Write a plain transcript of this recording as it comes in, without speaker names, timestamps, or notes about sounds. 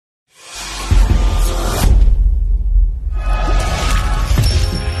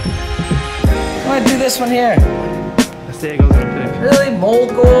this one here. That's the egg I was gonna pick. Really? Mold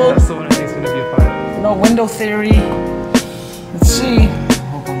gold? That's the one I think is gonna be a 5. No window theory. Let's see.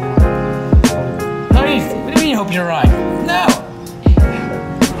 Hope I'm wrong. No, what do you mean you hope you're right? No!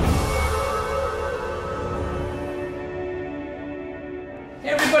 Hey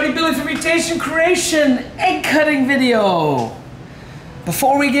everybody, Billy from Mutation Creation, egg cutting video.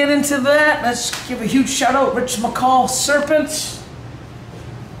 Before we get into that, let's give a huge shout out, Rich McCall Serpent.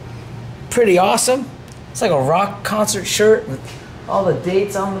 Pretty awesome. It's like a rock concert shirt with all the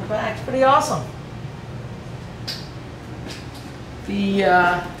dates on the back. It's pretty awesome.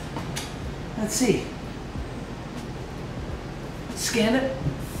 Let's see. Scan it,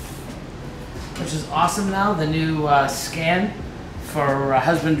 which is awesome now. The new scan for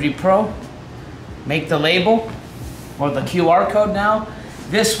Husbandry Pro. Make the label or the QR code now.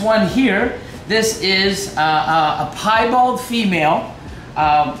 This one here, this is a piebald female,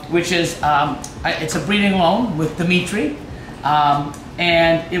 which is, it's a breeding loan with Dimitri.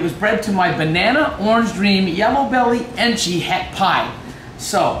 And it was bred to my Banana, Orange Dream, Yellow Belly, Enchi Het Pied.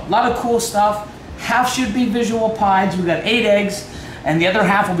 So, a lot of cool stuff. Half should be visual pieds. We got 8 eggs, and the other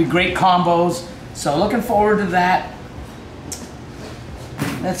half will be great combos. So, looking forward to that.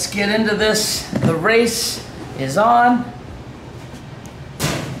 Let's get into this. The race is on.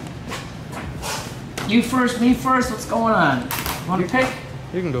 You first, me first. What's going on? Want to pick?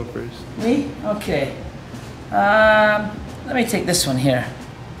 You can go first. Me? Okay. Let me take this one here.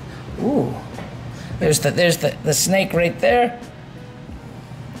 Ooh. There's the snake right there.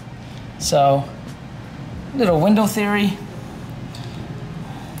 So, little window theory.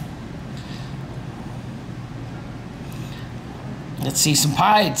 Let's see some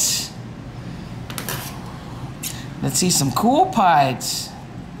pieds. Let's see some cool pieds.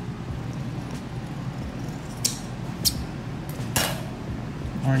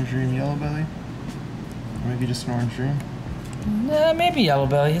 Orange Dream, Yellow Belly? Or maybe just an Orange Dream? Maybe Yellow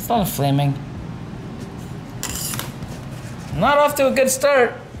Belly. It's not a flaming. Not off to a good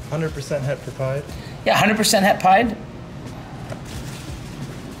start. 100% het for pied. Yeah, 100% het pied. I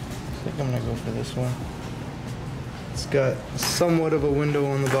think I'm gonna go for this one. It's got somewhat of a window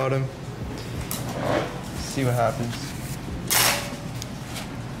on the bottom. See what happens.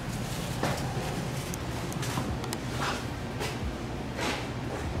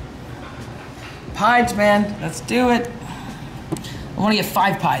 Pieds, man. Let's do it. I want to get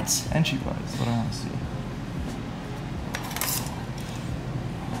 5 pieds. Enchi pied is what I want to see.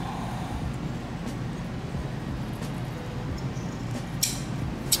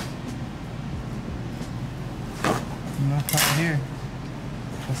 No pied here.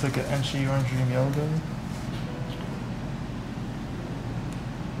 Looks like an Enchi Orange Dream Yellow Belly.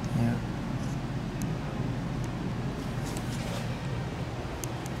 Yeah.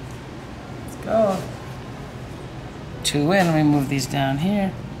 Go. 2 in. Let me move these down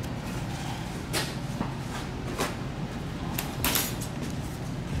here.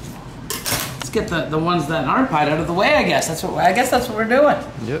 Let's get the ones that aren't pied out of the way. I guess that's what we're doing.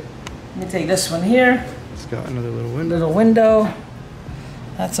 Yep. Let me take this one here. It's got another little window. Little window.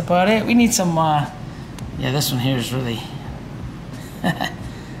 That's about it. We need some. Yeah, this one here is really. This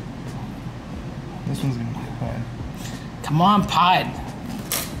one's gonna be a pied. Come on, pied.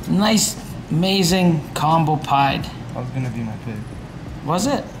 Nice. Amazing combo pied. That was gonna be my pick. Was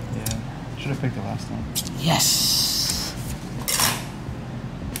it? Yeah. Should have picked it last time. Yes.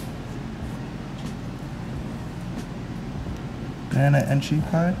 Banana Enchi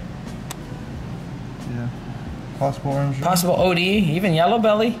pied. Yeah. Possible orange. Possible OD, even Yellow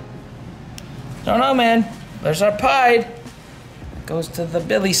Belly. Don't know, man. There's our pied. Goes to the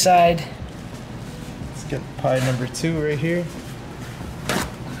Billy side. Let's get pied number 2 right here.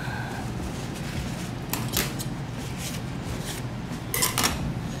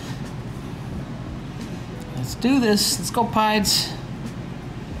 Let's do this. Let's go, pieds.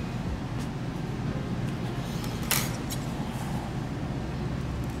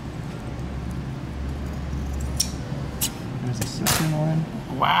 There's a second one.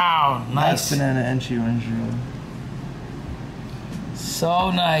 Wow, nice. That's Banana Enchi Orange Dream. So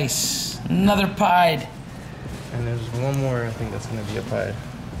nice. Another pied. And there's one more, I think that's gonna be a pied.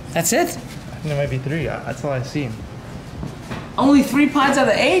 That's it? I think there might be 3. That's all I've seen. Only 3 pieds out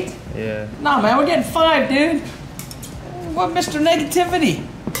of 8? Yeah. Nah, man, we're getting 5, dude. What, Mr. Negativity?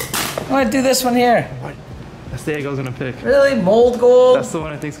 I'm gonna do this one here. What? That's the egg I was gonna pick. Really? Mold gold? That's the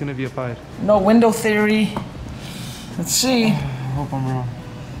one I think is gonna be a pied. No window theory. Let's see. I hope I'm wrong.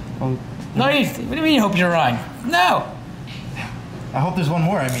 Oh. No, what do you mean you hope you're wrong? No. I hope there's one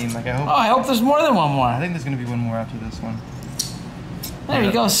more. I mean, like I hope. Oh, I hope there's more than one more. I think there's gonna be one more after this one. There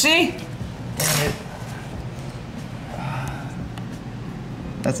you go. See? Dang it.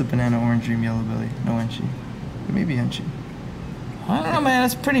 That's a banana orange dream yellow belly. No Enchi. Maybe Enchi. I don't know, man.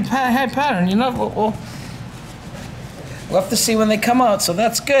 It's pretty high pattern. You know, we'll have to see when they come out. So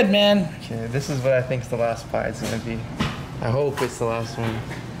that's good, man. Okay, this is what I think the last pie is gonna be. I hope it's the last one.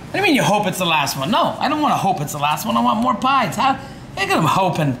 What do you mean you hope it's the last one? No, I don't want to hope it's the last one. I want more pies. How? I think I'm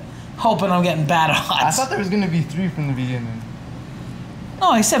hoping I'm getting bad odds. I thought there was gonna be 3 from the beginning. No,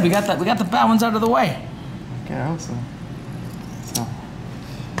 I said we got the bad ones out of the way. Okay, I hope so.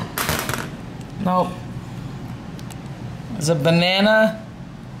 No. There's a banana.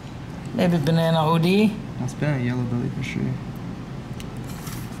 Maybe banana OD. It's banana yellow belly for sure.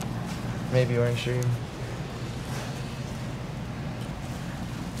 Maybe orange dream.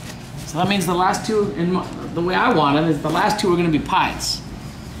 So that means the last two, the way I want it, is the last two are going to be pies.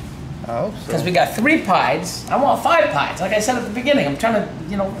 I hope so. Because we got 3 pies. I want 5 pies. Like I said at the beginning, I'm trying to,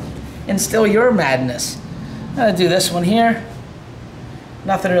 you know, instill your madness. I'm going to do this one here.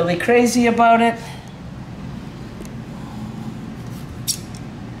 Nothing really crazy about it.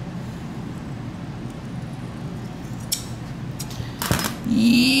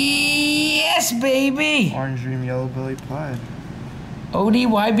 Yes, baby! Orange dream yellow belly pie.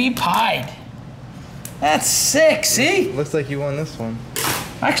 ODYB pied. That's sick, see? Looks like you won this one.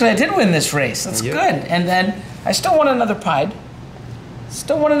 Actually, I did win this race. That's Yep. good. And then I still want another pied.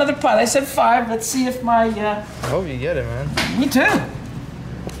 Still want another pied. I said 5. Let's see if my... I hope you get it, man. Me too.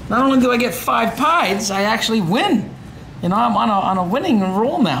 Not only do I get 5 pies, I actually win. You know, I'm on a winning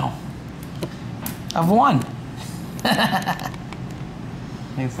roll now. I've won. I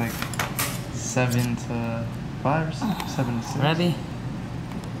think it's like 7 to 5 or something. 7 to 6. Ready?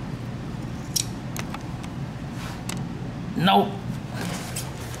 Nope.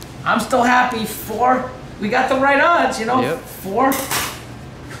 I'm still happy. 4. We got the right odds, you know. Yep. 4.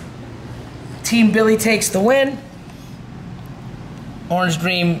 Team Billy takes the win. Orange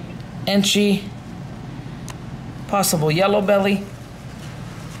Dream, Enchi. Possible yellow belly.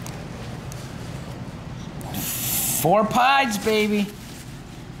 4 pies, baby.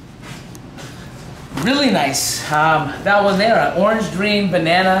 Really nice. That one there, Orange Dream,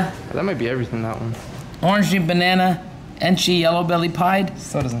 banana. That might be everything, that one. Orange Dream, banana, Enchi, yellow belly pied.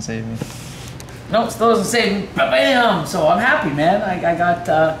 Still doesn't save me. Nope, still doesn't save me. Bam! So I'm happy, man. I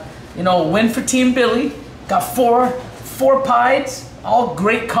got, you know, a win for Team Billy. Got 4 pies, all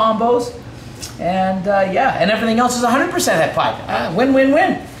great combos. And yeah, and everything else is 100% head pied. Win, win,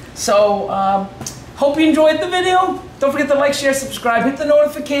 win. So, hope you enjoyed the video. Don't forget to like, share, subscribe, hit the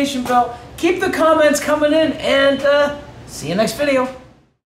notification bell. Keep the comments coming in, and see you next video.